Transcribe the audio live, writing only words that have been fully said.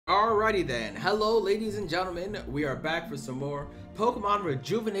Alrighty then, hello ladies and gentlemen, we are back for some more Pokemon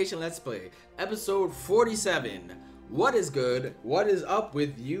Rejuvenation Let's Play, episode 47. What is good? What is up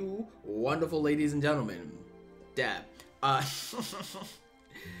with you wonderful ladies and gentlemen? Dab.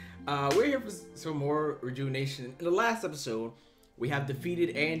 We're here for some more Rejuvenation. In the last episode, we have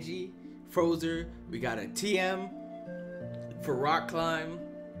defeated Angie, Frozer, we got a TM for Rock Climb,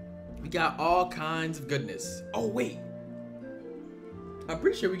 we got all kinds of goodness. Oh wait! I'm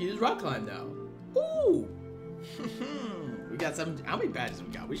pretty sure we can use Rock Climb now. Ooh! We got 7. How many badges we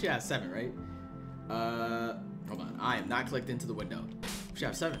got? We should have 7, right? Hold on. I am not clicked into the window. We should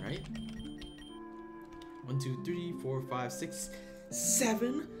have 7, right? 1, 2, 3, 4, 5, 6,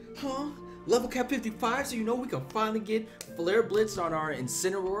 7? Huh? Level cap 55, so you know we can finally get Flare Blitz on our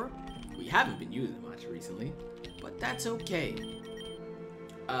Incineroar. We haven't been using it much recently, but that's okay.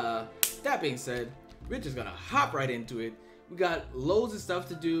 That being said, we're just gonna hop right into it. We got loads of stuff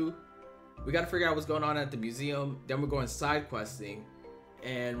to do. We gotta figure out what's going on at the museum. Then we're going side questing.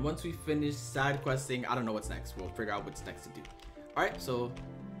 And once we finish side questing, I don't know what's next. We'll figure out what's next to do. Alright, so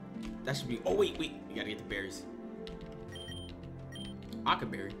that should be. Oh, wait. We gotta get the berries.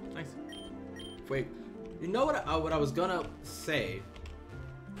 Akaberry. Nice. Wait. You know what I was gonna say?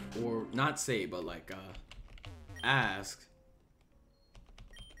 Or not say, but like, ask.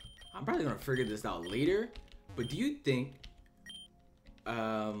 I'm probably gonna figure this out later. But do you think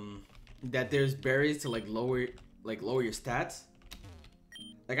that there's berries to like lower your stats?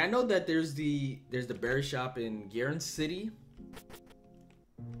 Like I know that there's the berry shop in Garen City,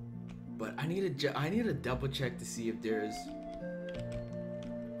 but I need to double check to see if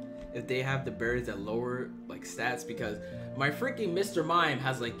they have the berries that lower like stats, because my freaking Mr. Mime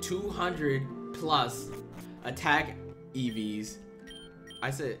has like 200 plus attack EVs. I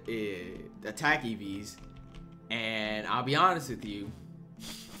said attack EVs. And I'll be honest with you,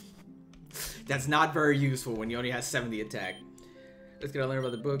 that's not very useful when you only have 70 attack. Let's get to learn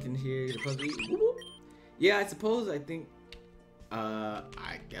about the book in here. Yeah, I think, I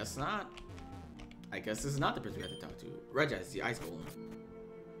guess not. I guess this is not the person we have to talk to. Regis, the ice golem.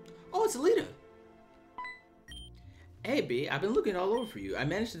 Oh, it's Alita. Hey, B, I've been looking all over for you. I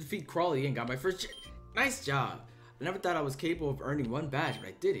managed to defeat Crawley and got my first nice job. I never thought I was capable of earning 1 badge, but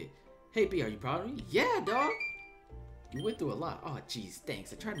I did it. Hey, B, are you proud of me? Yeah, dog. You went through a lot. Oh, jeez,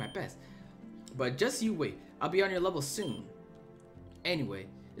 thanks. I tried my best. But just you wait. I'll be on your level soon. Anyway,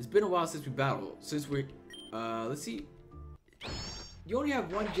 it's been a while since we battled. Since we're... let's see. You only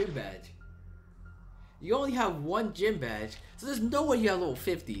have 1 gym badge. You only have 1 gym badge. So there's no way you have level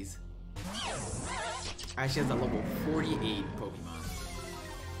 50s. Actually has a level 48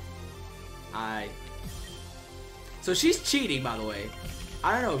 Pokemon. So she's cheating, by the way.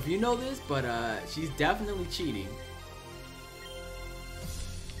 I don't know if you know this, but she's definitely cheating.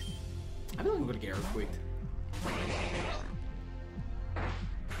 I feel like I'm gonna get earthquaked.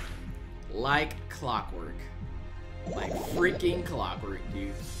 Like clockwork. Like freaking clockwork,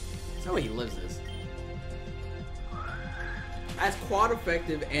 dude. That's how he lives this. As quad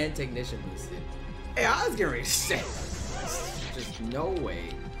effective and technician boosted. Hey, I was getting ready to say. Just no way.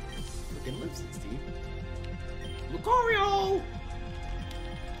 Freaking lives it, Steve. Lucario!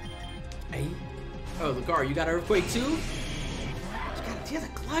 Hey. Oh, Lucario, you got an earthquake too? She has a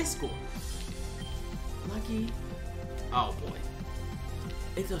Gliscor. Lucky. Oh boy.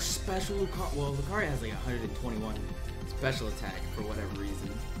 It's a special Lucario. Well, Lucario has like 121 special attack for whatever reason.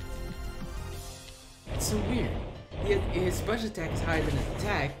 It's so weird. His special attack is higher than his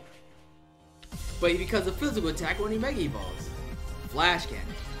attack, but because of physical attack when he Mega Evolves. Flash Cannon.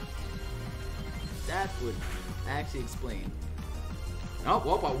 That would actually explain. Oh,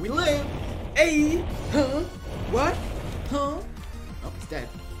 well, we live. Hey, huh? What? Huh? Oh, he's dead.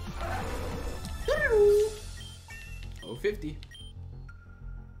 Oh, 50.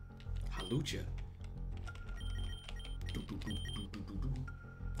 Halucha.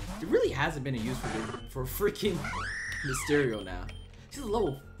 There really hasn't been a use for freaking Mysterio now. She's a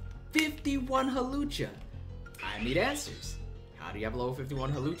level 51 Halucha. I need answers. How do you have a level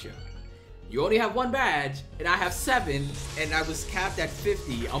 51 Halucha? You only have 1 badge, and I have 7, and I was capped at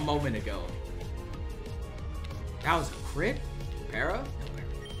 50 a moment ago. That was a crit? Para? No,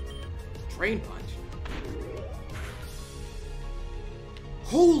 Drain Punch.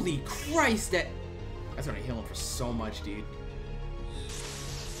 Holy Christ, that's gonna heal him for so much, dude.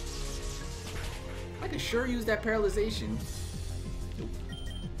 I could sure use that paralyzation.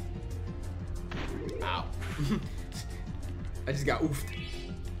 Ow. I just got oofed.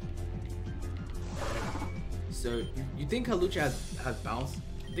 So, you think Halucha has bounce?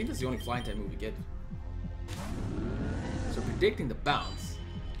 I think that's the only flying type move we get. So predicting the bounce.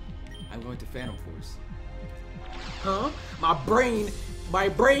 I'm going to Phantom Force. Huh? My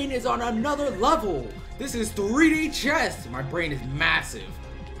brain is on another level. This is 3D chess. My brain is massive.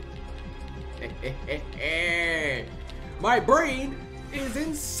 My brain is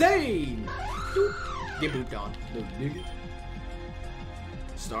insane. Get booped on, little nigga.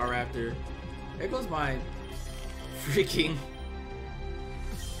 Star Raptor. There goes my freaking.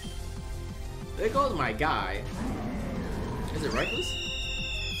 There goes my guy. Is it reckless?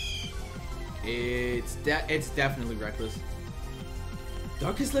 It's definitely reckless.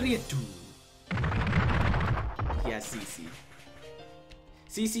 Darkest Lydia 2. Yeah, CC.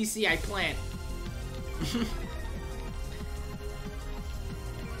 CCC, I plant.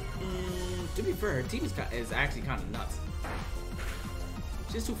 To be fair, her team is actually kind of nuts.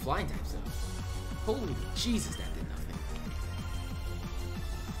 She has 2 flying types though. Holy Jesus, that did nothing.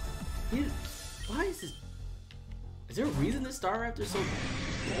 Dude, why is this? Is there a reason this Star Raptor is so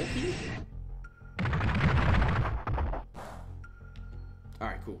bulky?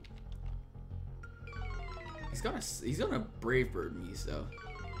 Alright, cool. He's gonna Brave Bird me, so.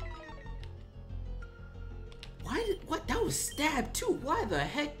 What? That was stabbed too. Why the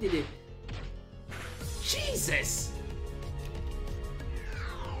heck did it? Jesus!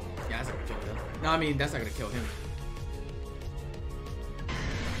 Yeah, that's not gonna kill him. No, I mean, that's not gonna kill him.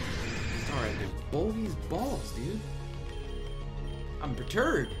 Alright, dude. Bogey's balls, dude. I'm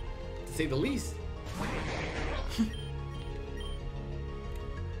perturbed, to say the least.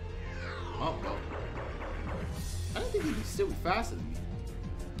 Oh, well. I don't think he'd still be faster than me.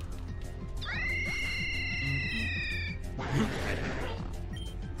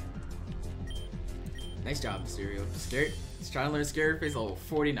 Nice job, Mysterio. Scared. He's trying to learn Scary Face level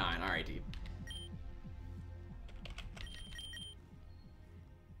 49. Alright, dude.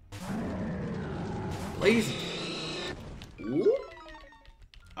 Lazy. Ooh.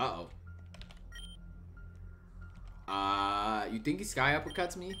 Uh-oh. You think he sky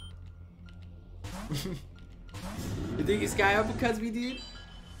uppercuts me? You think he sky uppercuts me, dude?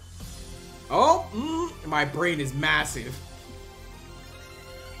 Oh, my brain is massive.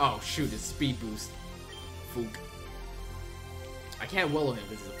 Oh shoot, it's speed boost. Fook. I can't willow him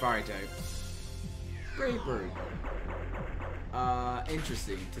because it's a fire type. Brave Bird.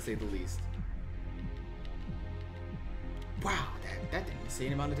 Interesting to say the least. Wow, that did an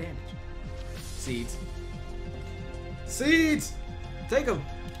insane amount of damage. Seeds. Seeds! Take them!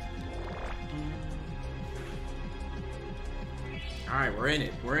 Alright, we're in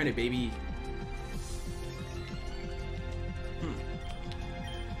it. We're in it, baby.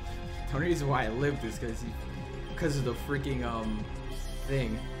 The only reason why I lived is because of the freaking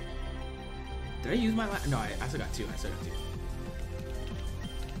thing. Did I use my last? No, I still got 2.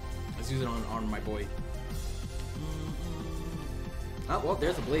 Let's use it on my boy. Oh well,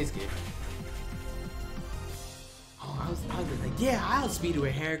 there's a blaze kick. Oh, I was like, yeah, I'll speed to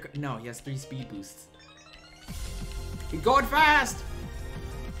a hair. No, he has 3 speed boosts. He's going fast.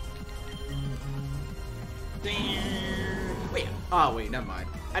 Wait. Oh wait, never mind.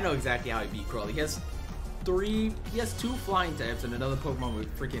 I know exactly how he beat Crawley. He has 2 flying types and another Pokemon with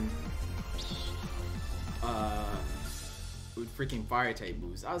freaking fire type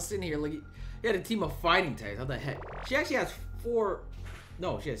moves. I was sitting here like, he had a team of fighting types. How the heck? She actually has 4.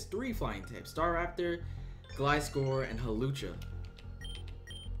 No, she has 3 flying types: Star Raptor, Gliscor, and Halucha.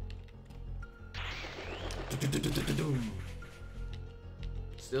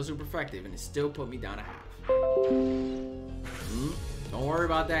 Still super effective, and it still put me down a half. Don't worry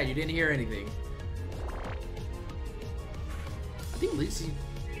about that. You didn't hear anything. I think Lucy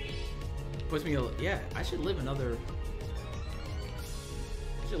puts me. Yeah, I should live another.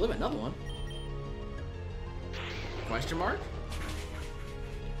 I should live another one. Question mark?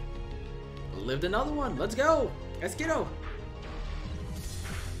 Lived another one. Let's go. Esquido.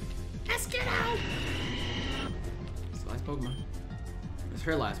 Esquido. It's the last Pokemon. It's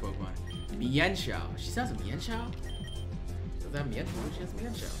her last Pokemon. Mienshao. She sounds a Mienshao? Does that Mienshao? She has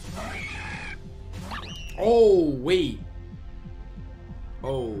Mienshao. Oh, wait.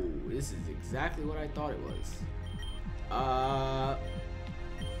 Oh, this is exactly what I thought it was.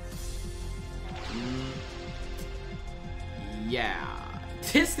 Yeah.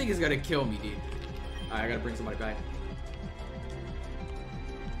 This thing is gonna kill me, dude. I gotta bring somebody back.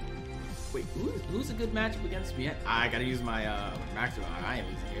 Wait, who's a good matchup against me? I gotta use my Maximum. I ain't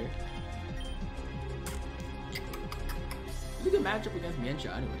losing here. Who's a good matchup against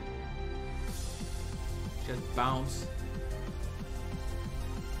Mienshao anyway? Just bounce.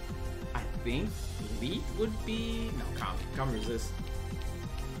 I think Elite would be no Calm resist.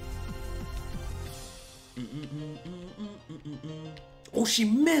 Oh, she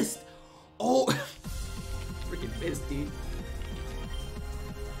missed! Oh! Freaking missed, dude.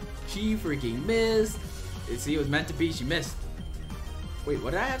 She freaking missed. See, it was meant to be. She missed. Wait,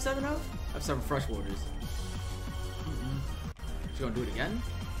 what did I have 7 of? I have 7 fresh waters. She's gonna do it again?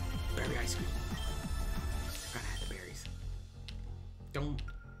 Berry ice cream. Gotta have the berries. Don't.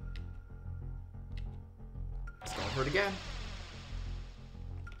 Let's go for it again.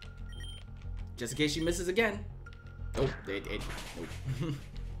 Just in case she misses again. Nope,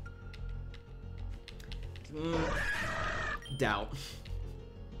 nope. Doubt.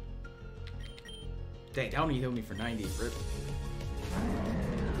 Dang, that only healed me for 90. Rip.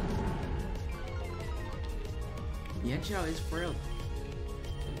 Yanchao is frail.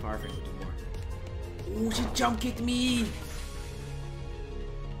 Powerful will do more. Ooh, she jump kicked me.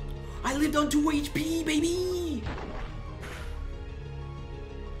 I lived on 2 HP, baby.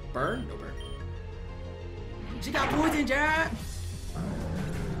 Burn? No burn. She got poison, Jack.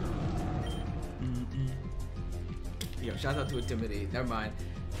 Yo, shout out to Intimidate. Never mind.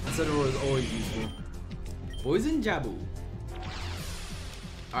 Incineroar is always useful. Poison Jabu.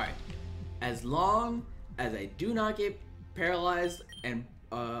 Alright. As long as I do not get paralyzed and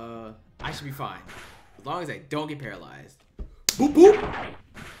I should be fine. As long as I don't get paralyzed. Boop boop!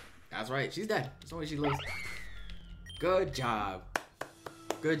 That's right, she's dead. That's the way she lives. Good job.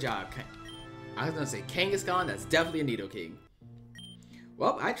 Good job. I was gonna say Kangaskhan, that's definitely a Nidoking.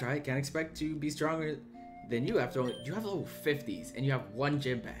 Well, I tried. Can't expect to be stronger than you after only, you have level 50s and you have 1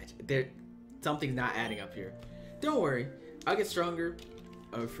 gym badge. Something's not adding up here. Don't worry, I'll get stronger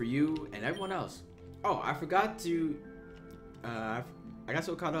for you and everyone else. Oh, I forgot to I got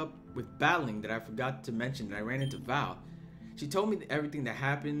so caught up with battling that I forgot to mention that I ran into Val. She told me everything that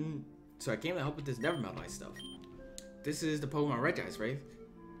happened, so I came to help with this Nevermelt Ice stuff. This is the Pokemon Regice, right?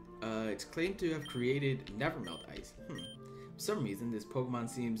 It's claimed to have created Nevermelt Ice. For some reason, this Pokemon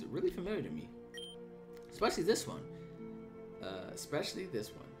seems really familiar to me. Especially this one.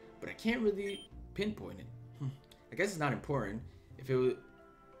 But I can't really pinpoint it. I guess it's not important. If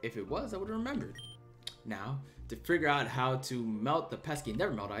it was, I would have remembered. Now, to figure out how to melt the pesky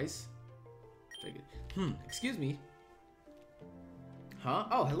Nevermelt Ice. Excuse me. Huh?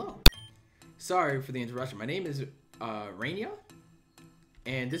 Oh, hello. Sorry for the interruption. My name is Rainia,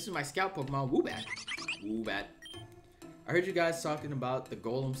 and this is my scout Pokemon, Woobat. Woobat. I heard you guys talking about the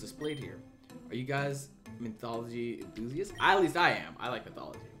golems displayed here. Are you guys mythology enthusiasts? At least I am. I like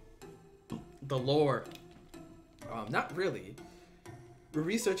mythology. The lore. Not really. We're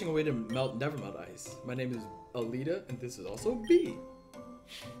researching a way to melt Nevermelt Ice. My name is Alita, and this is also B.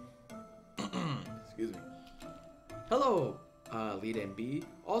 Excuse me. Hello, Alita and B.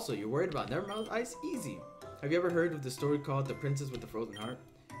 Also, you're worried about Nevermelt Ice? Easy. Have you ever heard of the story called The Princess with the Frozen Heart?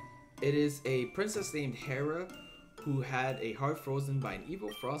 It is a princess named Hera who had a heart frozen by an evil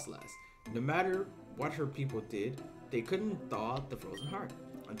Frostlass. No matter what her people did, they couldn't thaw the frozen heart.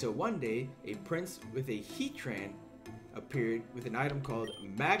 Until one day, a prince with a Heatran appeared with an item called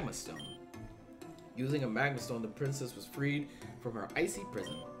Magma Stone. Using a Magma Stone, the princess was freed from her icy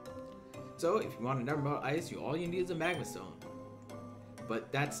prison. So, if you want to never melt ice, all you need is a Magma Stone.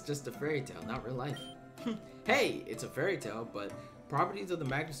 But that's just a fairy tale, not real life. Hey, it's a fairy tale, but properties of the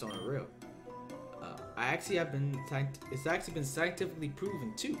Magma Stone are real. It's actually been scientifically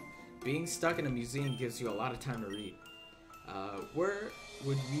proven too. Being stuck in a museum gives you a lot of time to read. Where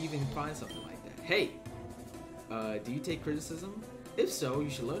would we even find something like that? Hey, do you take criticism? If so, you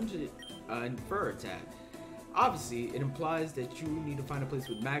should learn to infer attack. Obviously, it implies that you need to find a place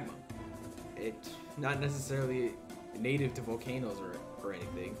with magma. It's not necessarily native to volcanoes or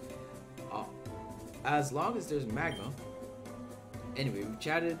anything. As long as there's magma. Anyway, we've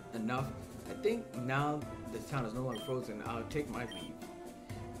chatted enough. I think now the town is no longer frozen, I'll take my leave.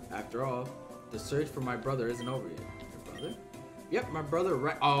 After all, the search for my brother isn't over yet. Your brother? Yep, my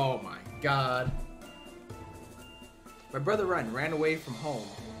brother oh my god. My brother ran away from home,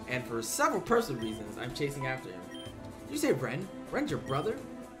 and for several personal reasons, I'm chasing after him. Did you say Ren? Ren's your brother?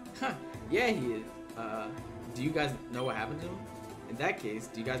 Huh, yeah he is. Do you guys know what happened to him? In that case,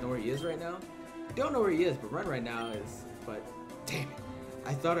 do you guys know where he is right now? I don't know where he is, but Ren right now is, but damn it.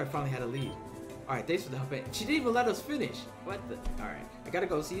 I thought I finally had a lead. Alright, thanks for the help. She didn't even let us finish. What the? Alright, I gotta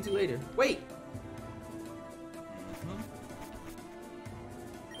go. See you two later. Wait!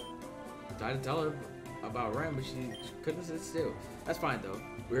 Tried to tell her about Ren, but she couldn't sit still. That's fine though.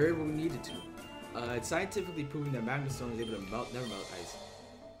 We were able we needed to. It's scientifically proven that Magma Stone is able to never melt ice.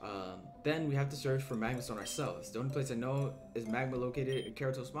 Then we have to search for Magma Stone ourselves. The only place I know is magma located in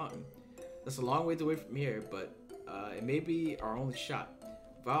Keratos Mountain. That's a long way away from here, but it may be our only shot.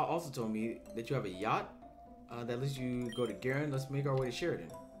 Val also told me that you have a yacht that lets you go to Garen. Let's make our way to Sheridan.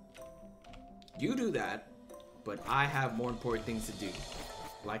 You do that, but I have more important things to do,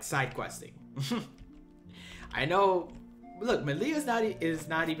 like side questing. I know. Look, Malia's is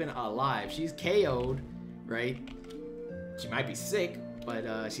not even alive. She's KO'd, right? She might be sick,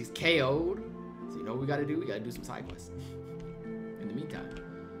 but she's KO'd. So you know what we gotta do? We gotta do some side quests. In the meantime,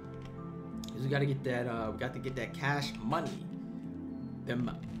 we gotta get that. We got to get that cash money.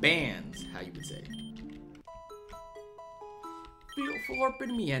 Them bands, how you would say.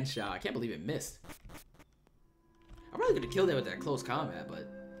 Florping me and shot. I can't believe it missed. I'm probably gonna kill them with that close combat, but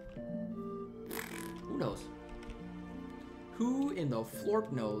who knows? Who in the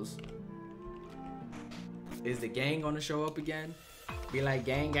florp knows? Is the gang gonna show up again? Be like,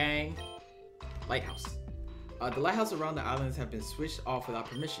 gang, gang. Lighthouse. The lighthouse around the islands have been switched off without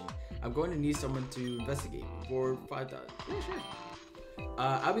permission. I'm going to need someone to investigate. For 5,000. Yeah, sure.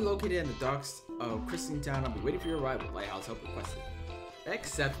 I'll be located in the docks of Christine Town. I'll be waiting for your arrival. Lighthouse help requested.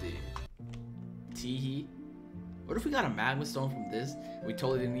 Accepted. Teehee. What if we got a magma stone from this? We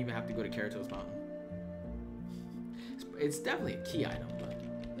totally didn't even have to go to Keratos Mountain. It's definitely a key item, but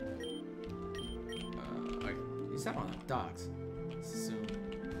he's not on the docks. Soon.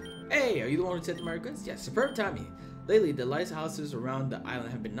 Hey, are you the one who said the Merry Goods? Yes, superb timing. Lately, the lighthouses around the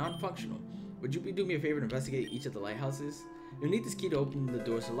island have been non-functional. Would you do me a favor and investigate each of the lighthouses? You'll need this key to open the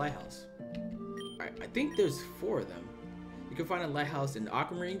doors to the lighthouse. Alright, I think there's 4 of them. You can find a lighthouse in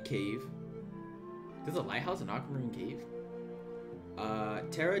Aquamarine Cave. There's a lighthouse in Aquamarine Cave?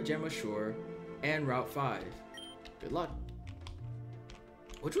 Terra Gemma Shore and Route 5. Good luck.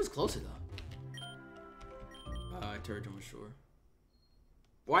 Which one's closer though? Terra Gemma Shore.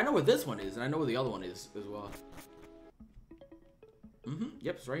 Well, I know where this one is, and I know where the other one is as well.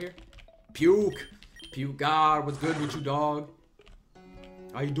 Yep, it's right here. Puke! Puke God, what's good with you, dog?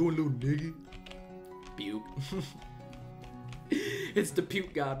 How you doing, little nigga? Puke. It's the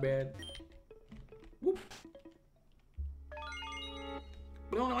Puke God, man. Whoop.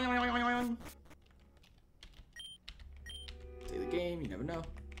 Say the game, you never know.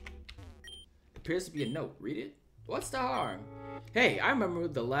 Appears to be a note. Read it. What's the harm? Hey, I remember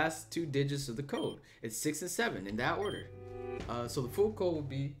the last 2 digits of the code. It's 6 and 7 in that order. So the full code will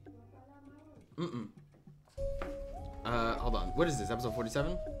be. Hold on. What is this? Episode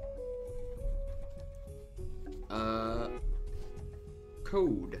 47?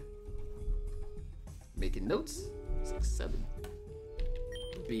 Code. Making notes. 6, 7.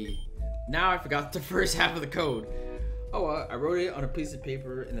 B. Now I forgot the first half of the code. Oh, I wrote it on a piece of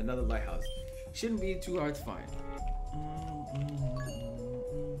paper in another lighthouse. Shouldn't be too hard to find.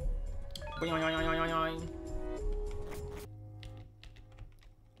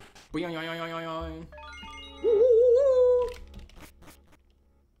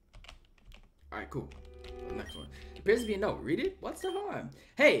 Alright, cool. The next one. Appears to be a note. Read it? What's the harm?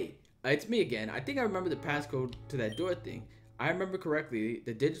 Hey, it's me again. I think I remember the passcode to that door thing. I remember correctly,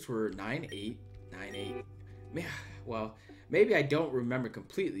 the digits were 9898. Well, maybe I don't remember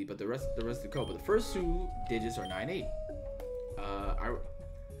completely, but the rest of the code. But the first 2 digits are 98.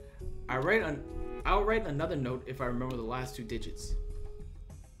 I'll write another note if I remember the last 2 digits.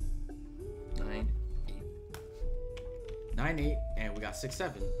 98, and we got 6,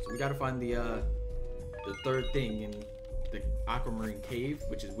 7. So we gotta find the 3rd thing in the Aquamarine Cave,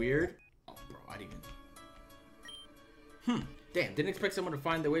 which is weird. Oh, bro, I didn't even. Damn, didn't expect someone to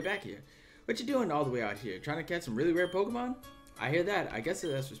find their way back here. What you doing all the way out here? Trying to catch some really rare Pokemon? I hear that. I guess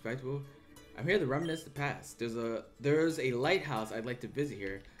that's respectable. I'm here to reminisce the past. There's a lighthouse I'd like to visit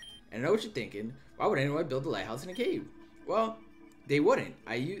here. And I know what you're thinking. Why would anyone build a lighthouse in a cave? Well, they wouldn't.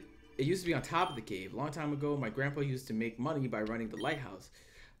 It used to be on top of the cave. A long time ago, my grandpa used to make money by running the lighthouse.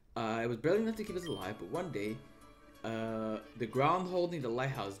 It was barely enough to keep us alive, but one day, the ground holding the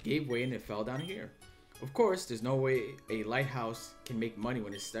lighthouse gave way and it fell down here. Of course, there's no way a lighthouse can make money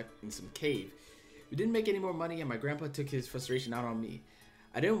when it's stuck in some cave. We didn't make any more money, and my grandpa took his frustration out on me.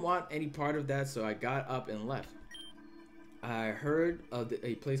 I didn't want any part of that, so I got up and left. I heard of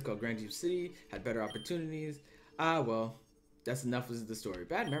a place called Grand Jeep City, had better opportunities. Well, that's enough of the story.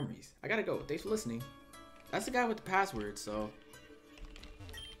 Bad memories. I gotta go. Thanks for listening. That's the guy with the password, so.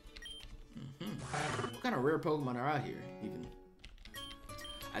 What kind of rare Pokemon are out here, even?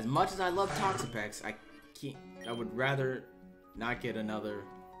 As much as I love Toxapex, I would rather not get another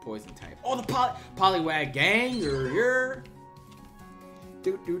poison type. Oh, the Poliwag gang! You're.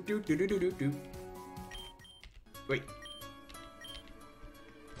 Do. Wait.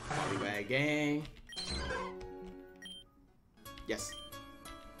 Poliwag gang. Yes.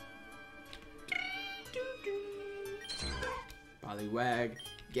 Poliwag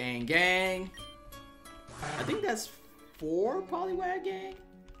gang. I think that's 4 Poliwag gang.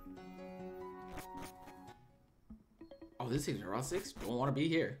 Oh, this thing's Route 6? Don't want to be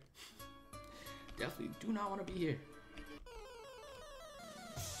here. Definitely do not want to be here.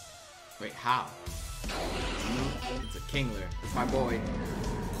 Wait, how? It's a Kingler. It's my boy.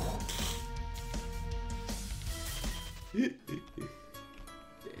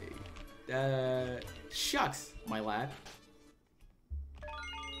 Shucks, my lad.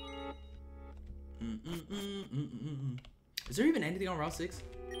 Is there even anything on Route 6?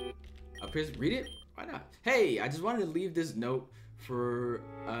 Appears, read it? Why not? Hey, I just wanted to leave this note for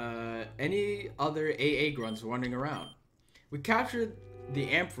any other AA grunts wandering around. We captured the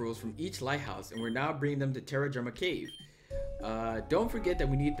amphoros from each lighthouse and we're now bringing them to TheDonJuanCarlos Cave. Don't forget that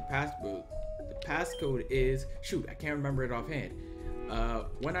we need the passcode. The passcode is, shoot, I can't remember it offhand.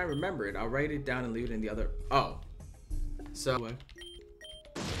 When I remember it, I'll write it down and leave it in the other. Oh, so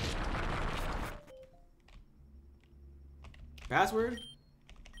password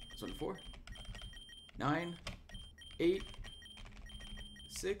 24 9 8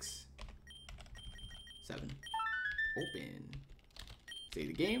 6 7. Open. Save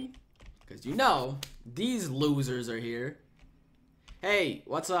the game, because you know these losers are here. Hey,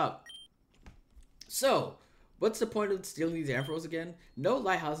 what's up? So, what's the point of stealing these amphoros again? No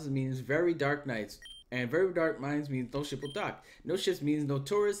lighthouses means very dark nights, and very dark minds means no ship will dock. No ships means no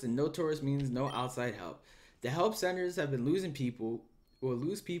tourists, and no tourists means no outside help. The help centers have been losing people, will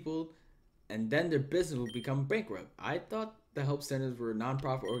lose people, and then their business will become bankrupt. I thought the help centers were a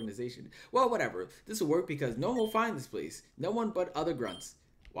non-profit organization. Well, whatever. This will work because no one will find this place. No one but other grunts.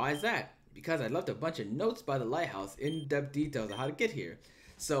 Why is that? Because I left a bunch of notes by the lighthouse, in-depth details on how to get here.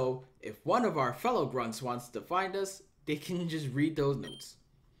 So, if one of our fellow grunts wants to find us, they can just read those notes.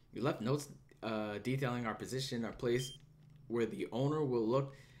 We left notes detailing our position, our place, where the owner will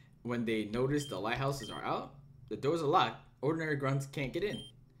look when they notice the lighthouses are out. The doors are locked. Ordinary grunts can't get in.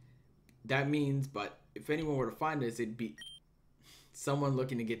 That means, but if anyone were to find us, it'd be someone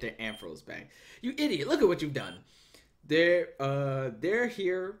looking to get their amphoros back. You idiot, look at what you've done. They're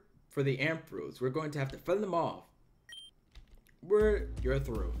here for the amphoros. We're going to have to fend them off. You're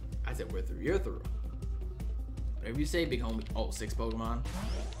through. I said we're through. You're through. Whatever you say, big homie. Oh, 6 Pokemon.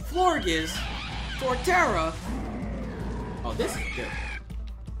 Florges. Torterra. Oh, this is good.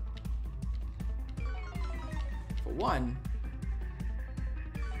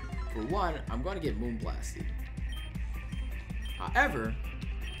 For one, I'm going to get Moonblasted. However,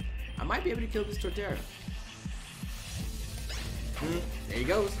 I might be able to kill this Torterra. There he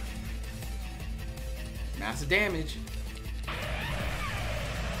goes. Massive damage.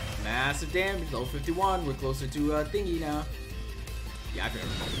 Massive damage. Level 51. We're closer to thingy now. Yeah, I've never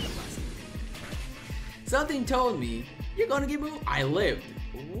Moonblasted. Something told me you're gonna get moved. I lived.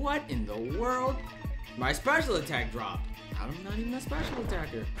 What in the world? My special attack dropped. I'm not even a special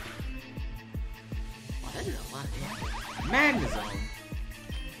attacker. Wow, that did a lot of damage. Magnezone.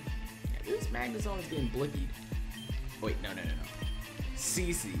 Yeah, this Magnezone is getting blickied. Wait, no.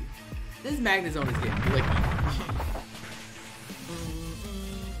 CC. This Magnezone is getting blickied.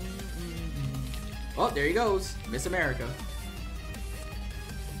 Oh, there he goes. Miss America.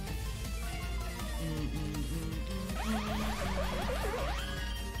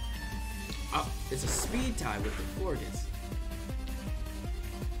 Oh, it's a speed tie with the Florges.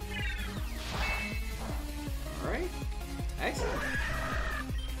 Alright. Excellent.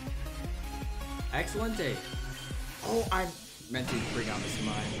 Excellente. Oh, I meant to bring out this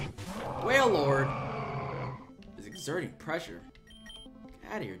mine. Whale Lord is exerting pressure.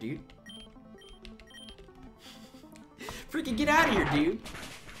 Get out of here, dude. Freaking get out of here, dude.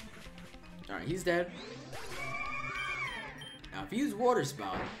 Alright, he's dead. Now, if you use Water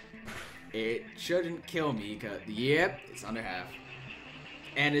Spout, it shouldn't kill me, because, yep, it's under half.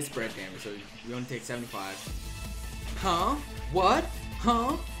 And it's spread damage, so you only take 75. Huh? What?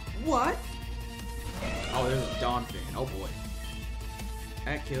 Huh? What? Oh, there's a Dawn Fan. Oh boy.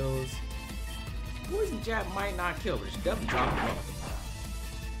 That kills. Poison Jab might not kill, but it should definitely drop him off.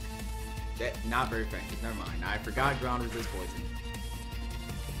 That, not very effective. Never mind. I forgot ground resist poison.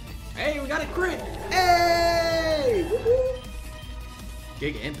 Hey, we got a crit! Hey! Woohoo!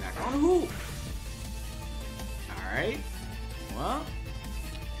 Giga Impact on who? Alright. Well,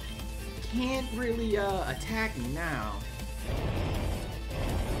 can't really attack me now.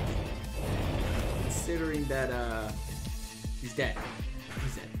 Considering that he's dead.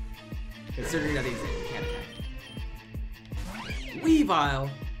 He's dead. Considering that he's dead, he can't attack. Weavile.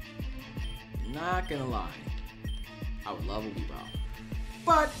 Not gonna lie. I would love a Weavile.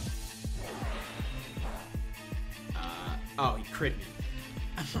 But oh, he crit me.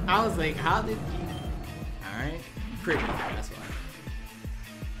 I was like, how did he? Alright. Crit me, that's why.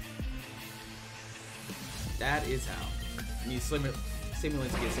 That is how. need stimulants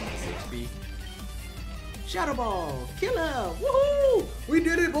to get some of this HP. Shadow Ball! Kill him! Woohoo! We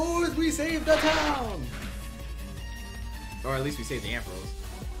did it, boys! We saved the town! Or at least we saved the Ampharos.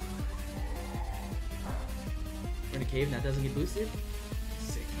 We're in a cave and that doesn't get boosted?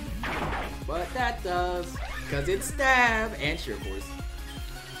 Sick. But that does, because it's stab and sheer force.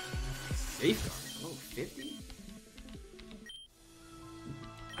 Safeguard. Oh, 50?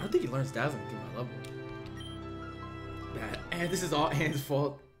 I don't think he learns stabs until my level. Bad. And this is all Anne's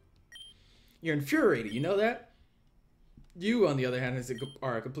fault. You're infuriated, you know that? You, on the other hand,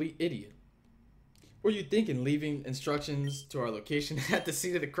 are a complete idiot. What are you thinking, leaving instructions to our location at the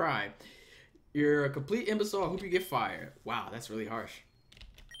scene of the crime? You're a complete imbecile. I hope you get fired. Wow, that's really harsh.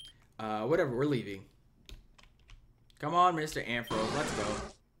 Whatever, we're leaving. Come on, Mr. Amphro, let's go.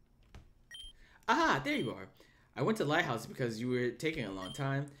 Ah, there you are. I went to the lighthouse because you were taking a long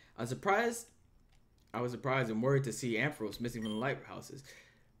time. I was surprised and worried to see Ampharos missing from the lighthouses.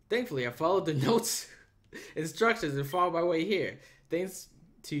 Thankfully, I followed the notes, instructions, and found my way here. Thanks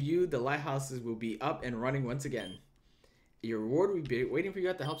to you, the lighthouses will be up and running once again. Your reward will be waiting for you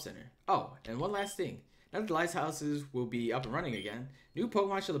at the help center. Oh, and one last thing. Now that the lighthouses will be up and running again, new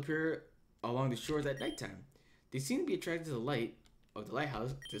Pokemon shall appear along the shores at nighttime. They seem to be attracted to the light of the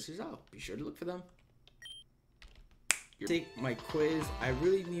lighthouse districts out. Be sure to look for them. Take my quiz. I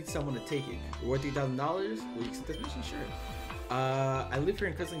really need someone to take it. Reward $3,000. Will you accept this mission? Sure. I live here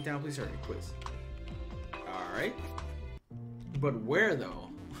in Crystalline Town. Please start a quiz. Alright. But where though?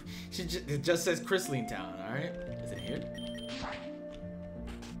 It just says Crystalline Town, alright? Is it here?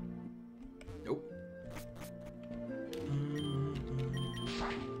 Nope.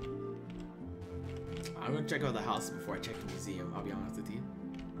 I'm gonna check out the house before I check the museum, I'll be honest with you.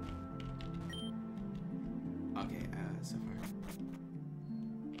 Okay, so far.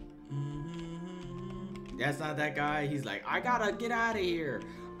 That's not that guy. He's like, I gotta get out of here.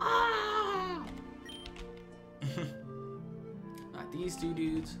 Ah! Not these two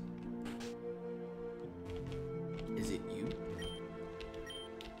dudes. Is it you?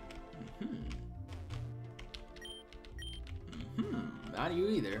 Not you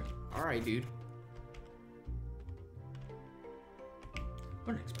either. Alright, dude. I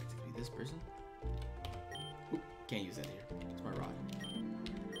wouldn't expect it to be this person. Oop, can't use that here. It's my rod.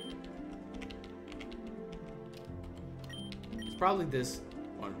 It's probably this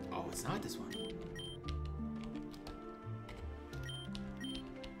one. Oh, it's not this one.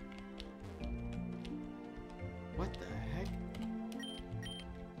 What the heck?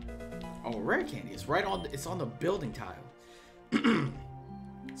 Oh, rare candy. It's right on. It's on the building tile.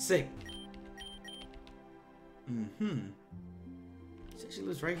 Sick. She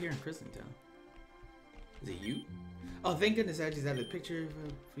lives right here in Prison Town. Is it you? Oh, thank goodness I just added a picture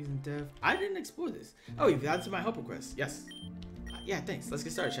of freezing death. I didn't explore this. Oh, you've answered my help request. Yes. Yeah, thanks. Let's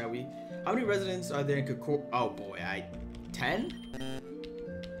get started, shall we? How many residents are there in Kokoro? Oh boy, 10?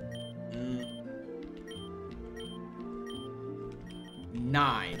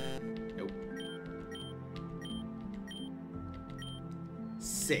 9. Nope.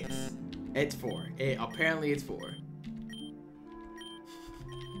 6. It's 4. Apparently it's 4.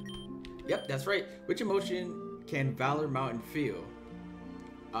 Yep, that's right. Which emotion can Valor Mountain feel?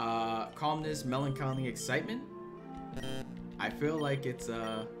 Calmness, melancholy, excitement? I feel like it's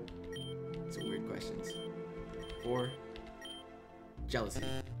a weird questions. 4. Jealousy.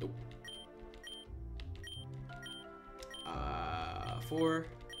 Nope. 4.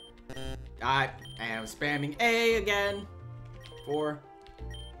 I am spamming A again. 4.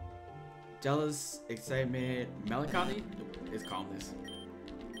 Jealous, excitement, melancholy? Nope, it's calmness.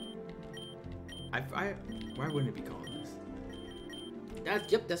 Why wouldn't it be calmness?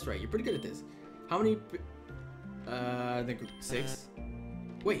 Yep, that's right. You're pretty good at this. How many? I think 6.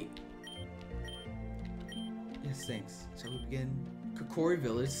 Wait. Yes, thanks. Shall we begin? Kokori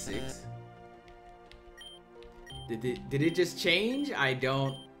Village 6. Did it just change? I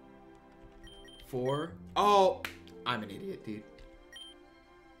don't. 4. Oh, I'm an idiot, dude.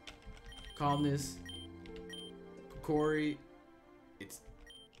 Calmness. Kokori. It's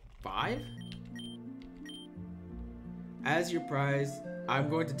 5. As your prize, I'm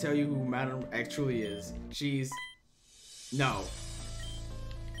going to tell you who Madam X truly is. She's... No.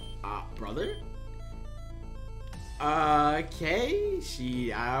 Brother? Okay.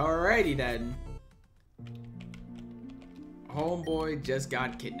 Alrighty then. Homeboy just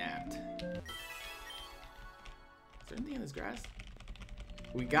got kidnapped. Is there anything in this grass?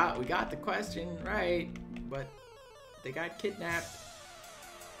 We got the question right, but they got kidnapped.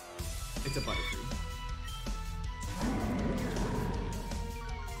 It's a Butterfree.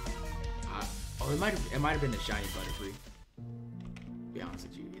 Oh, it might have been a shiny Butterfree. be honest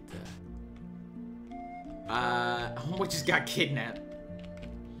with you. Homeboy just got kidnapped.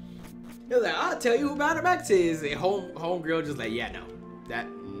 He was like, I'll tell you who Madam X is. And homegirl just like, yeah, no. Nah.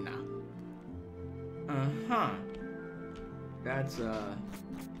 Uh-huh. That's,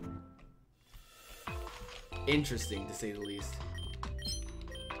 interesting to say the least.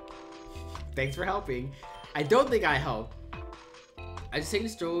 Thanks for helping. I don't think I helped. I just take a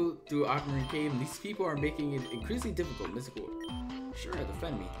stroll through Aquamarine Cave, and these people are making it increasingly difficult. Mystical. Sure,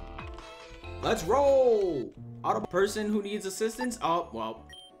 defend me. Let's roll! Auto person who needs assistance? Oh, well.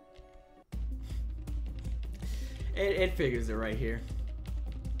 It figures it right here.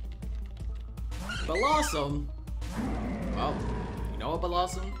 Blossom. Well, you know what,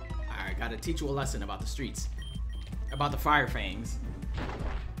 Blossom? I gotta teach you a lesson about the streets. About the Fire Fangs.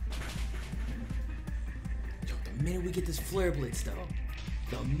 Yo, the minute we get this Flare Blitz, though.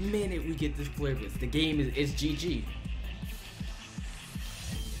 The minute we get this Flare Blitz, the game is GG.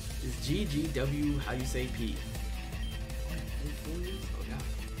 It's GGW, how you say P? Oh, God.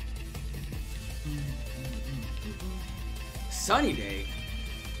 Sunny day?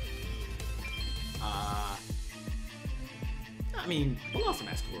 I mean, Blossom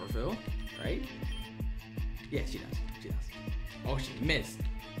has chlorophyll, right? Yeah, she does. She does. Oh, she missed.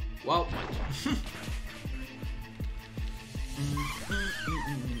 Well,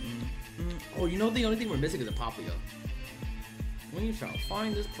 oh, you know the only thing we're missing is a Poplio. When you shall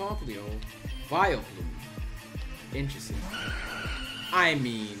find this Poplio, Vileplume. Interesting. I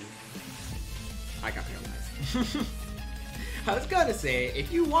mean, I got paralyzed. I was gonna say,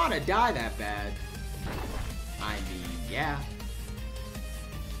 if you want to die that bad, I mean, yeah.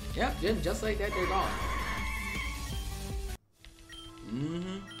 Yep, just like that, they're gone.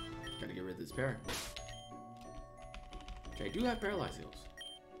 Gotta get rid of this pair. Okay, I do have paralyzed heals.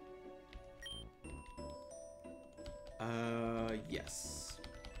 Yes.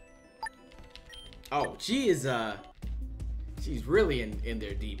 Oh, she is, she's really in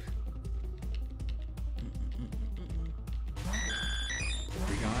there deep.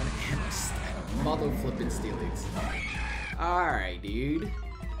 Mother flippin' Steelix. Alright, dude.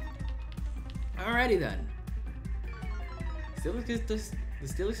 Alrighty then. Steelix is the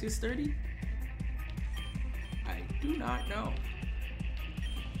Steelix is sturdy? I do not know.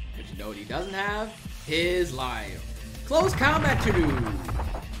 But you know what he doesn't have? His life. Close combat to do.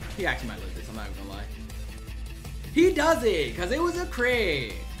 He actually might live this, I'm not even gonna lie. He does it, because it was a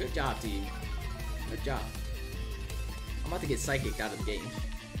crit. Good job, team. Good job. I'm about to get psychic out of the game.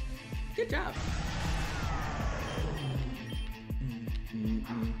 Good job.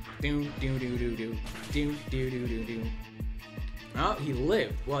 Oh, he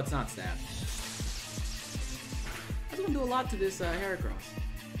lived. Well, it's not stabbed. That's gonna do a lot to this Heracross.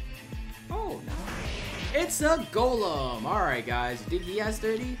 Oh, no. It's a Golem. Alright, guys. You think he has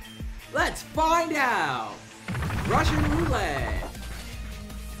 30? Let's find out. Russian roulette.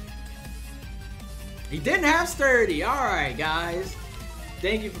 He didn't have sturdy. Alright, guys.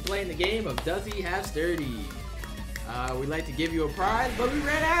 Thank you for playing the game of Does He Have Sturdy? We'd like to give you a prize, but we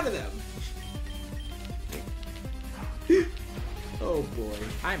ran out of them. Oh boy,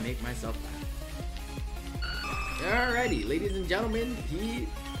 I make myself laugh. Alrighty, ladies and gentlemen, P2,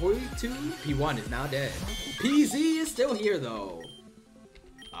 P1 is now dead. PZ is still here though.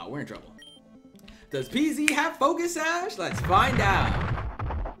 We're in trouble. Does PZ have Focus Sash? Let's find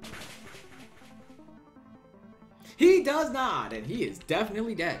out. He does not, and he is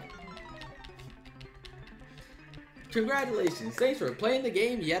definitely dead. Congratulations, thanks for playing the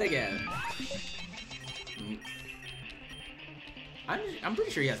game yet again. I'm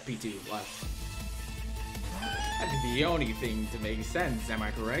pretty sure he has P2 left. That'd be the only thing to make sense, am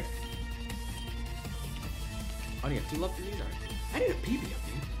I correct? Oh, you have 2 left for these? Alright. I need a PB up,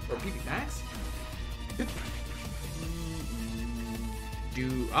 dude. Or PB Max?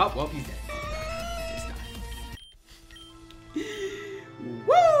 Oh, well, he's dead.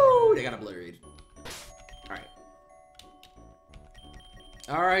 Woo! They got obliterated. Alright.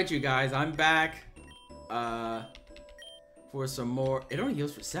 Alright, you guys, I'm back. For some more. It only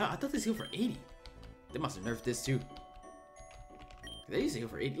heals for 7. I thought this healed for 80. They must have nerfed this too. They used to heal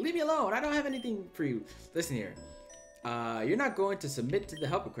for 80. Leave me alone. I don't have anything for you. Listen here. You're not going to submit to the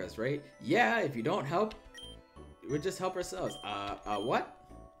help request, right? Yeah, if you don't help, we'll just help ourselves. What?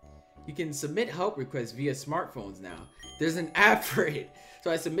 You can submit help requests via smartphones now. There's an app for it.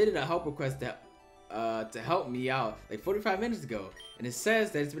 So I submitted a help request to help me out like 45 minutes ago. And it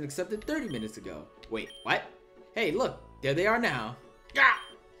says that it's been accepted 30 minutes ago. Wait, what? Hey, look. There they are now. Ah!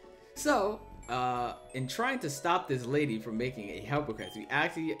 So, in trying to stop this lady from making a help request, we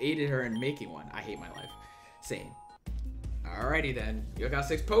actually aided her in making one. I hate my life. Same. Alrighty then. You got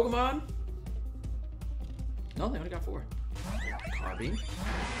 6 Pokemon? No, they only got 4. Carbine.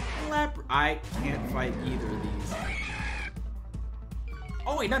 I can't fight either of these.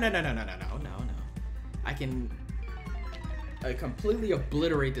 Oh wait, no. I can completely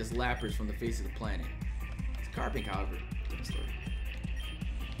obliterate this Lapras from the face of the planet. It's Carbine, however. Different story.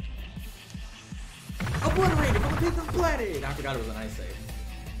 Obliterated from the face of the planet! I forgot it was an ice save.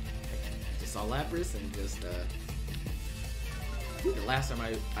 Just saw Lapras and just I think the last time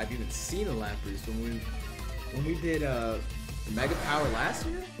I've even seen a Lapras when we did the Mega Power last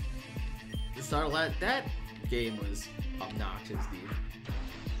year. The start of that game was obnoxious, dude.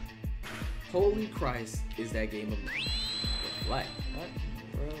 Holy Christ, is that game obnoxious? What is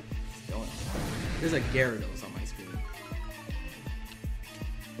going on? There's a Gyarados on my screen.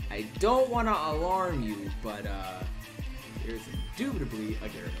 I don't want to alarm you, but there's indubitably a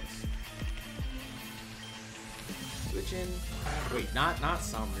Gyarados. Switching. Wait, not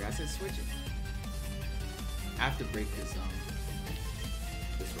Sombra. I said switching. I have to break this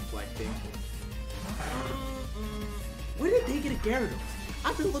reflecting. Where did they get a Gyarados?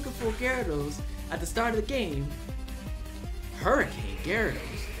 I've been looking for a Gyarados at the start of the game. Hurricane Gyarados.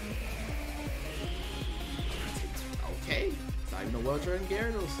 Okay. It's not even a well-trained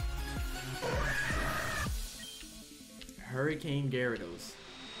Gyarados. Hurricane Gyarados.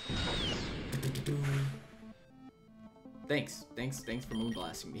 Thanks for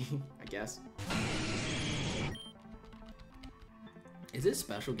moonblasting me, I guess. Is this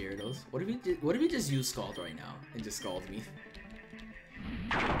special Gyarados? What if he just used Scald right now and just scald me?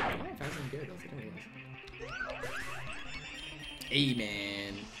 Hey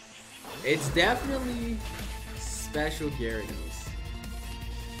man, it's definitely special Gyarados.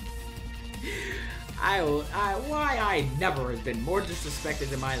 Why I never have been more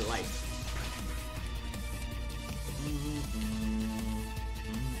disrespected in my life.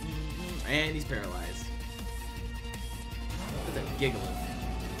 And he's paralyzed. Look at that giggling.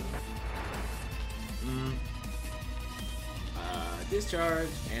 Discharge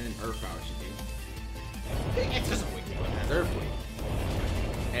and an Earth Power should be. It's just a weak one. Has Earthquake.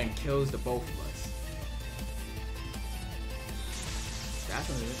 And kills the both of us. That's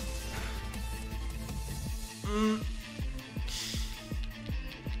what it is.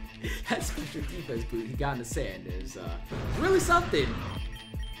 That special defense boot he got in the sand is really something.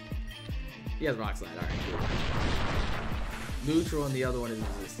 He has Rock Slide. Alright, cool. Neutral and the other one is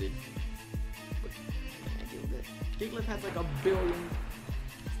resisted. Giglip has like a billion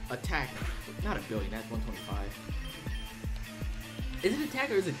attack. Not a billion, that's 125. Is it attack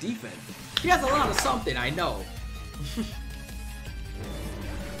or is it defense? He has a lot of something, I know.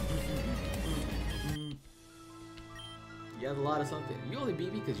 He has a lot of something. You only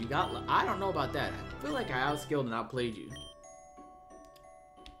beat me because you got... I don't know about that. I feel like I outskilled and outplayed you.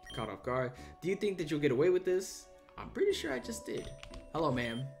 Caught off guard. Do you think that you'll get away with this? I'm pretty sure I just did. Hello,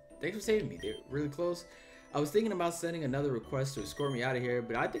 ma'am. Thanks for saving me. They're really close. I was thinking about sending another request to escort me out of here,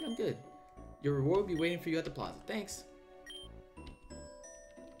 but I think I'm good. Your reward will be waiting for you at the plaza. Thanks.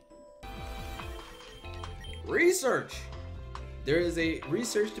 Research! There is a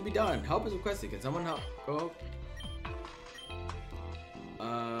research to be done. Help is requested. Can someone help? Go help.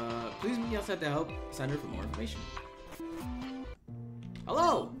 Please meet me outside the help center for more information.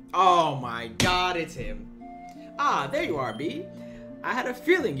 Hello! Oh my god, it's him. Ah, there you are, B. I had a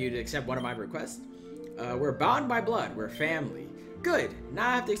feeling you'd accept one of my requests. We're bound by blood. We're family. Good. Now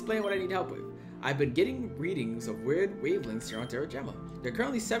I have to explain what I need help with. I've been getting readings of weird wavelengths here on Terra Gemma. There are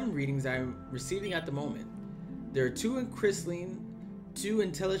currently 7 readings I'm receiving at the moment. There are 2 in Crystalline, 2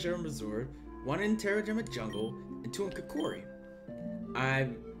 in Telegerm Resort, 1 in Terra Gemma Jungle, and 2 in Kokori.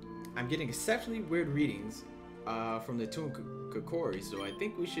 I'm getting exceptionally weird readings from the 2 in Kokori, so I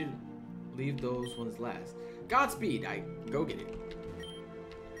think we should leave those ones last. Godspeed. I go get it.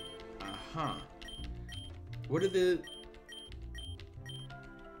 What are the...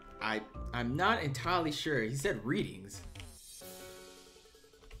 I'm not entirely sure. He said readings.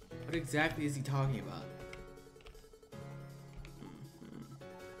 What exactly is he talking about?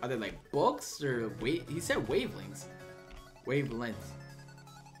 Are they like books or he said wavelengths. Wavelengths.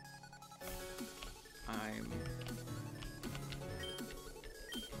 I am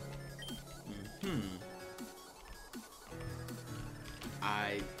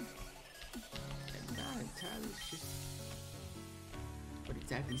not entirely sure what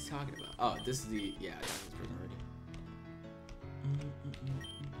exactly he's talking about. Oh, this is the... Yeah, I got this person already.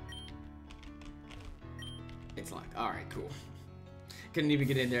 It's locked. Alright, cool. Couldn't even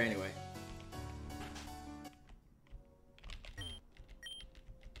get in there anyway.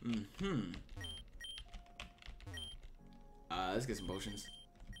 Let's get some potions.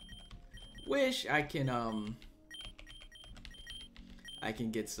 Wish I can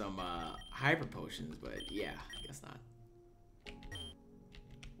get some hyper potions, but yeah, I guess not.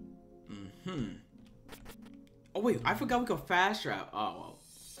 Oh wait, I forgot we could fast travel. Oh well.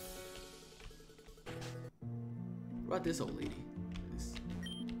 What about this old lady?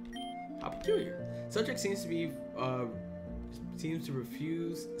 How peculiar. Subject seems to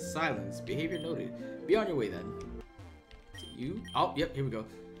refuse silence. Behavior noted. Be on your way then. You? Oh, yep, here we go.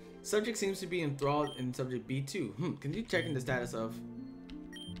 Subject seems to be enthralled in subject B2. Can you check in the status of...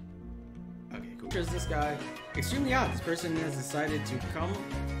 Okay, cool. Here's this guy. Extremely odd. This person has decided to come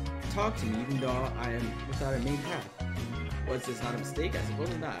talk to me even though I am without a main path. Was this not a mistake? I suppose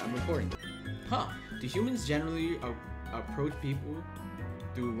not. I'm reporting. Huh. Do humans generally approach people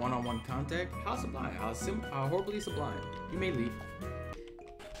through one-on-one contact? How sublime. How horribly sublime. You may leave.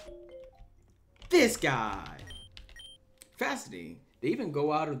 This guy! Fascinating. They even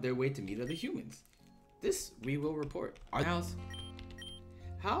go out of their way to meet other humans. This we will report. How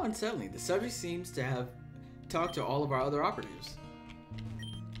unsettling. The subject seems to have talked to all of our other operatives.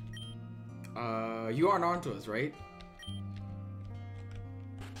 You aren't on to us, right?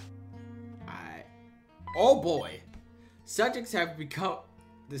 Oh boy. The subject has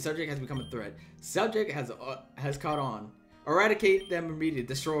become a threat. Subject has caught on. Eradicate them immediately.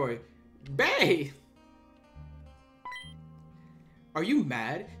 Destroy. Bay! Are you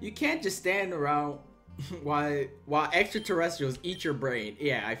mad? You can't just stand around while extraterrestrials eat your brain.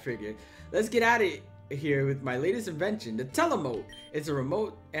 Yeah, I figured. Let's get out of here with my latest invention, the telemote. It's a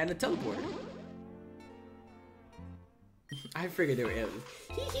remote and a teleporter. I figured they were aliens.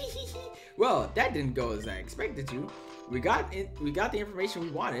 Well, that didn't go as I expected to. We got the information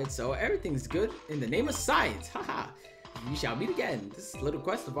we wanted, so everything's good in the name of science. Haha. We shall meet again. This little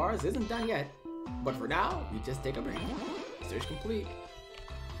quest of ours isn't done yet. But for now, we just take a break. Search complete.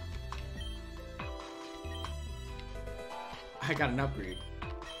 I got an upgrade.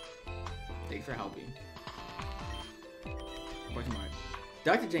 Thanks for helping. Question mark.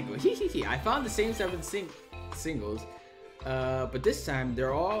 Dr. Jenko, I found the same 7 singles, but this time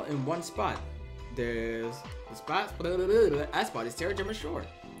they're all in one spot. There's the spot. That spot is Terra Gemma Shore.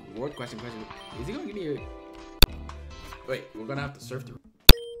 Reward question. Is he gonna give me a... Wait, we're gonna have to surf through.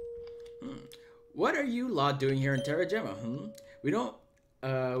 What are you lot doing here in Terra Gemma? We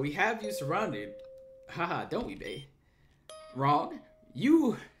have you surrounded. Haha, don't we, bae? Wrong.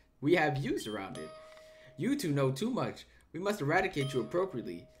 We have you surrounded. You two know too much. We must eradicate you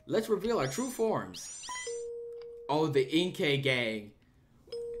appropriately. Let's reveal our true forms. Oh, the Inkay gang.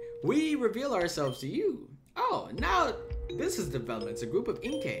 We reveal ourselves to you. Oh, now this is developments. A group of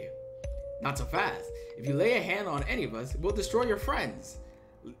Inkay. Not so fast. If you lay a hand on any of us, we'll destroy your friends.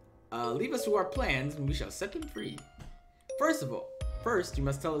 Leave us to our plans and we shall set them free. First, you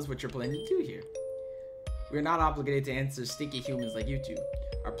must tell us what you're planning to do here. We are not obligated to answer sticky humans like you two.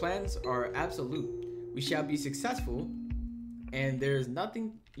 Our plans are absolute. We shall be successful, and there's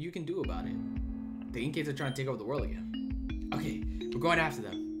nothing you can do about it. The Inkays are trying to take over the world again. Okay, we're going after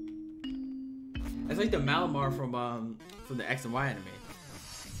them. That's like the Malamar from the X and Y anime.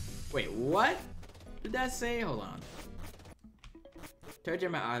 Wait, what did that say? Hold on. Terra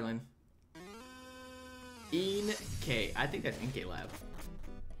Gemma Island. Inkay. I think that's Inkay Lab.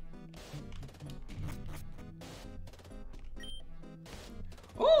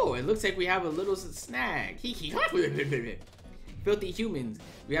 Oh, it looks like we have a little snag. Filthy humans,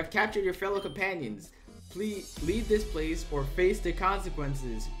 we have captured your fellow companions. Please leave this place or face the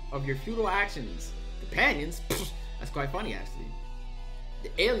consequences of your futile actions. Companions? That's quite funny, actually. The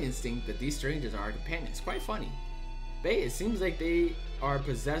aliens think that these strangers are our companions. Quite funny. Bae, it seems like they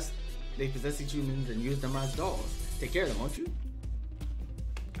possess these humans and use them as dolls. Take care of them, won't you?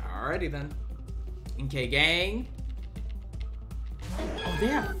 Alrighty then. Okay, gang. Oh, they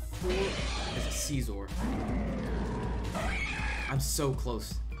have 4. There's a Caesar. I'm so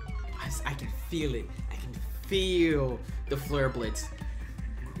close. I can feel it. I can feel the flare blitz.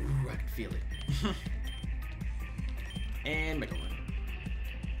 Ooh, I can feel it. And Mega One.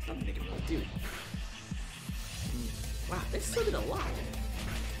 Something they can really do. Wow, they still did a lot.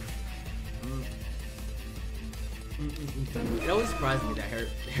 It always surprises me that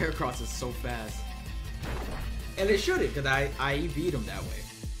Heracross is so fast. And it shouldn't, because I beat him that way.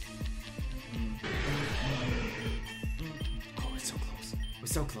 Oh, we're so close. We're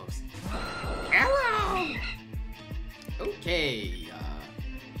so close. Arrow! Okay.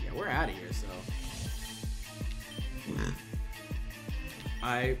 Yeah, we're out of here, so.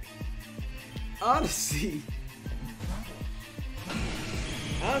 I honestly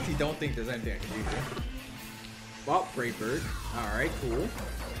don't think there's anything I can do here. Well, Brave Bird. Alright, cool.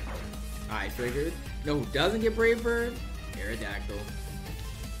 I figured. No, who doesn't get Brave Bird? Aerodactyl.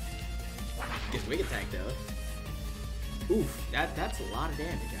 Gets Wing Attack though. Oof, that's a lot of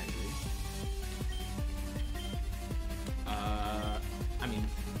damage actually. I mean,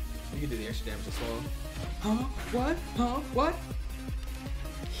 you can do the extra damage as well. Huh? What? Huh? What?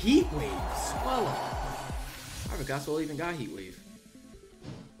 Heat Wave. Swallow. I forgot Swallow even got Heat Wave.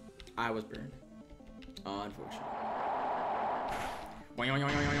 I was burned. Unfortunately.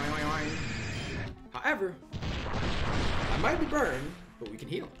 However, I might be burned, but we can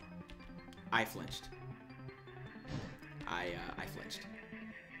heal. I flinched. I flinched.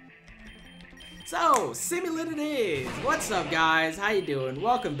 So, Simulant it is. What's up, guys? How you doing?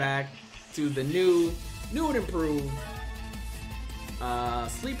 Welcome back to the new and improved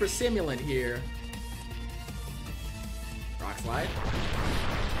Sleeper Simulant here. Rock Slide.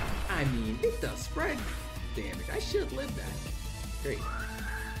 I mean, it does spread damage. I should live that. Great.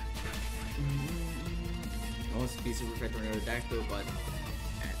 I want to be super effective on Aerodactyl, but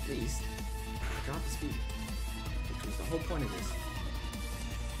at least drop the speed, which was the whole point of this.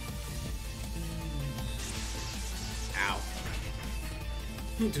 Ow.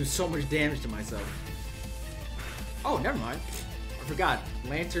 I'm doing so much damage to myself. Oh, never mind. I forgot.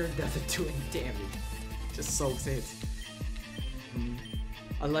 Lantern doesn't do any damage. Just soaks hits.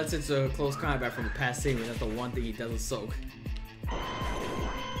 Unless it's a close combat from a past Simulant, that's the one thing he doesn't soak.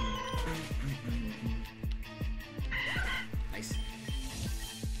 Nice.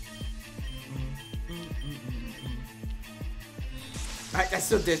 I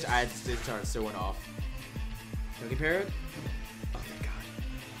still ditched. I discharged, still went off. Dirty Parrot? Oh, thank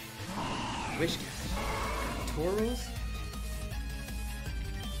God. Wish Cash. Tauros?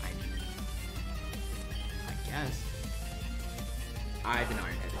 I guess. I've been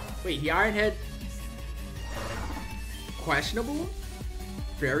Ironheaded. Wait, he Ironhead? Questionable?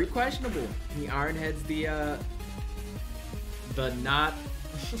 Very questionable. He Ironheads the not.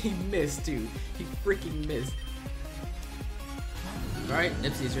 He missed too. He freaking missed. Alright,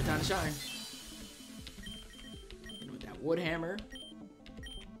 Nipsey, it's your time to shine. And with that wood hammer.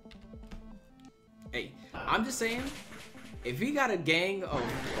 Hey, I'm just saying, if he got a gang of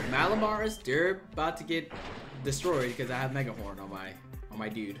Malamars, they're about to get destroyed because I have Mega Horn on my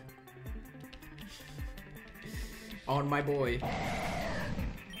dude. On my boy.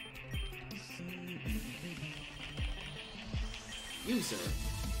 You, sir.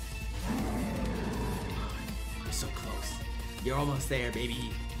 You're so close. You're almost there,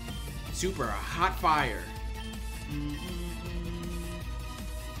 baby. Super hot fire.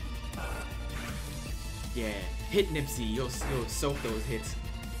 Yeah, hit Nipsey. You'll soak those hits.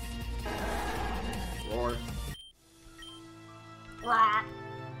 Roar.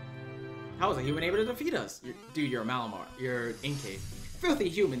 How was a human able to defeat us? Dude, you're a Malamar. You're Inkay. Filthy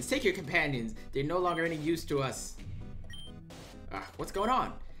humans, take your companions. They're no longer any use to us. What's going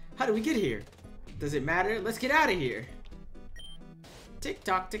on? How did we get here? Does it matter? Let's get out of here. Tick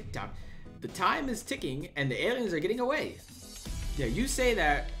tock, tick tock. The time is ticking and the aliens are getting away. Yeah, you say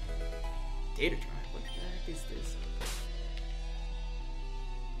that. Data drive. What the heck is this?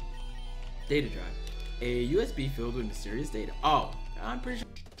 Data drive. A USB filled with mysterious data. Oh, I'm pretty sure.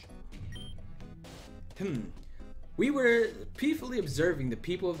 We were peacefully observing the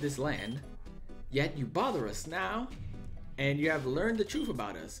people of this land, yet you bother us now, and you have learned the truth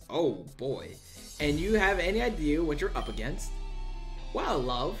about us. Oh boy. And you have any idea what you're up against? Well,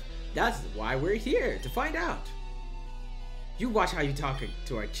 love, that's why we're here, to find out. You watch how you talk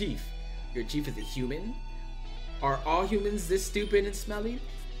to our chief. Your chief is a human? Are all humans this stupid and smelly?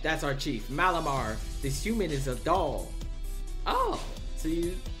 That's our chief, Malamar. This human is a doll. Oh, so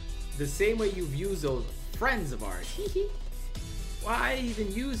you, the same way you've used those friends of ours. Why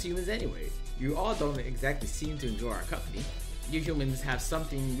even use humans anyway? You all don't exactly seem to enjoy our company. You humans have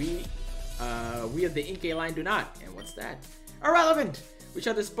something we of the Inkay line do not. And what's that? Irrelevant! We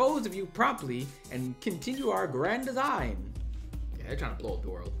shall dispose of you promptly and continue our grand design. Yeah, they're trying to blow up the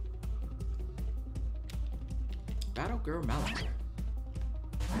world. Battle Girl Malamar.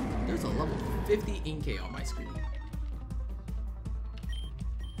 There's a level 50 Inkay on my screen.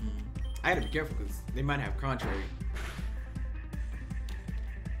 I gotta be careful because they might have contrary.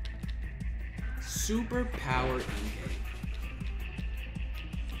 Super power Inkay.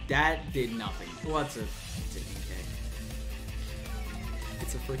 That did nothing. It's an Inkay.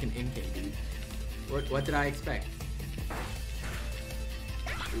 It's a freaking Inkay, dude. What did I expect?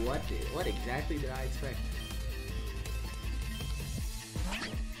 What exactly did I expect?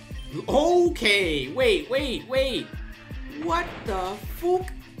 Okay, wait. What the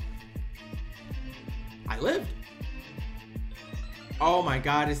fuck? I lived. Oh my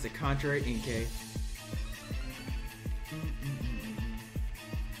god, it's the contrary Inkay.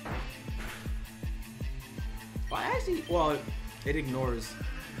 Well, actually, well, it ignores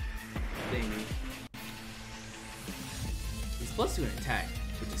thingy. He's +2 in attack,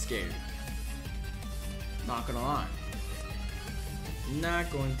 which is scary. Not gonna lie. Not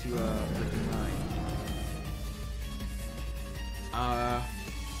going to freaking lie.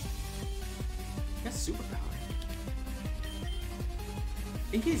 That's superpower.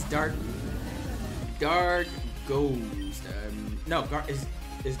 Inkay's dark ghost. No,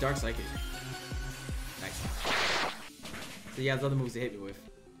 is dark psychic. Nice. So yeah, the other moves they hit me with.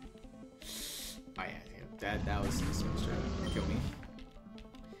 Oh yeah, that was just gonna try to kill me.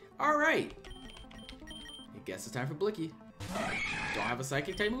 All right. I guess it's time for Blicky. Do I have a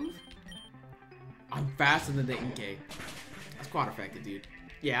psychic type move? I'm faster than the Inkay. That's quite effective, dude.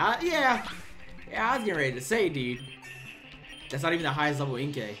 Yeah, I was getting ready to say, dude. That's not even the highest level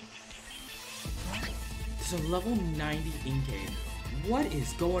Inkay. So level 90 Inkay. What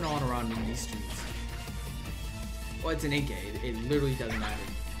is going on around me in these streets? Well, it's an Inkay. It literally doesn't matter.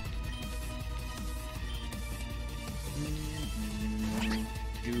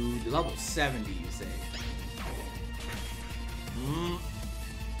 Dude, level 70, you say?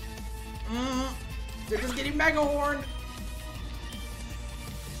 They're just getting Mega Horn.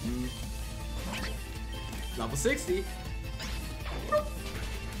 Level 60.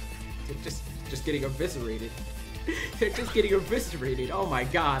 They're just getting eviscerated. They're just getting eviscerated. Oh my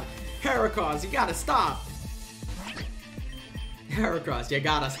god. Heracross, you gotta stop. Heracross, you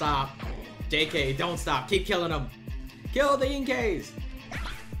gotta stop. JK, don't stop. Keep killing them. Kill the Inkays.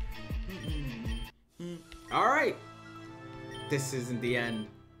 Alright. This isn't the end.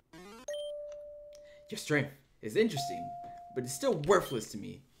 Your strength is interesting, but it's still worthless to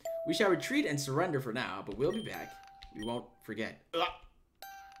me. We shall retreat and surrender for now, but we'll be back. We won't forget.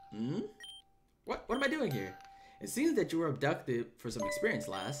 What am I doing here? It seems that you were abducted for some experiments.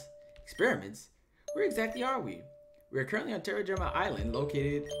 Experiments? Where exactly are we? We are currently on Terra Gemma Island,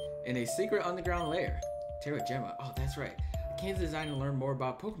 located in a secret underground lair. Terra Gemma? Oh, that's right. I came to design and learn more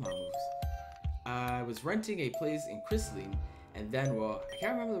about Pokemon moves. I was renting a place in Crystalline, and then, well, I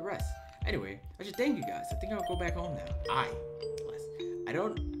can't remember the rest. Anyway, I should thank you guys. I think I'll go back home now. I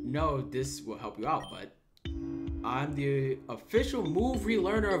don't know if this will help you out, but I'm the official move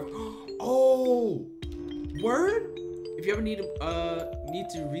relearner of... Oh! Word? If you ever need to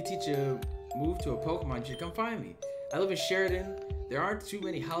reteach a move to a Pokemon, you should come find me. I live in Sheridan. There aren't too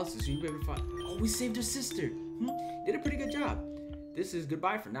many houses, so you'll be able to find... Oh, we saved her sister. Did a pretty good job. This is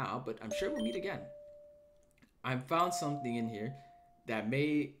goodbye for now, but I'm sure we'll meet again. I found something in here that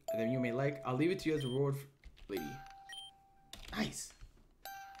you may like. I'll leave it to you as a reward, lady. Nice.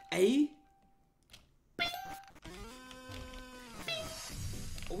 A?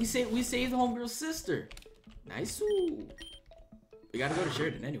 Oh, we saved the homegirl's sister. Nice. Ooh. We gotta go to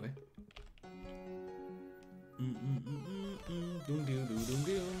Sheridan anyway.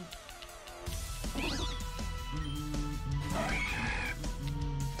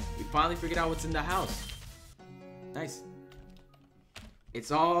 We finally figured out what's in the house. Nice.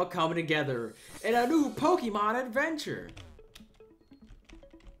 It's all coming together in a new Pokemon adventure.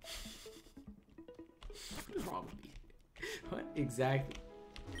 What's wrong with me? What exactly?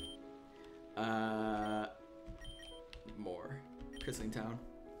 More. Crystalline Town.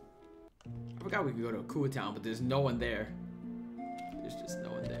 I forgot we could go to Akua Town, but there's no one there. There's just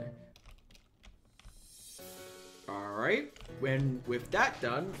no one there. Alright. With that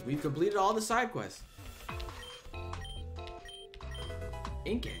done, we've completed all the side quests.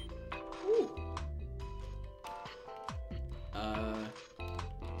 Inkay. Ooh.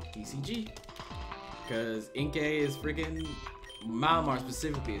 DCG. Because Inkay is freaking... Malamar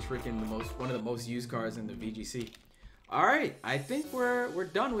specifically is freaking one of the most used cards in the VGC. Alright, I think we're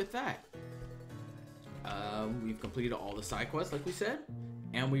done with that. We've completed all the side quests like we said,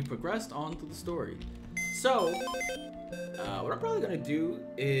 and we progressed on to the story. So, what I'm probably gonna do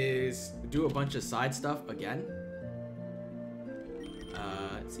is do a bunch of side stuff again.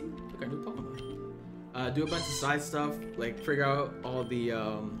 Let's see, look, our new Pokemon. Do a bunch of side stuff, like figure out all the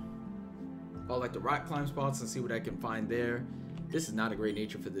all like the rock climb spots and see what I can find there. This is not a great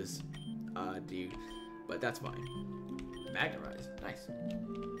nature for this dude, but that's fine. Magnetize, nice.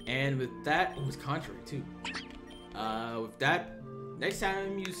 And with that, it was contrary too. With that, next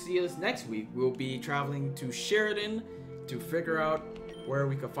time you see us next week, we'll be traveling to Sheridan to figure out where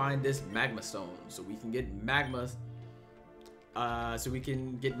we can find this magma stone, so we can get magma.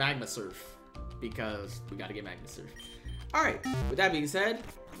 Magma Surf, because we gotta get Magma Surf. All right. With that being said,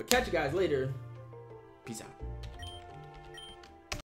 we'll catch you guys later. Peace out.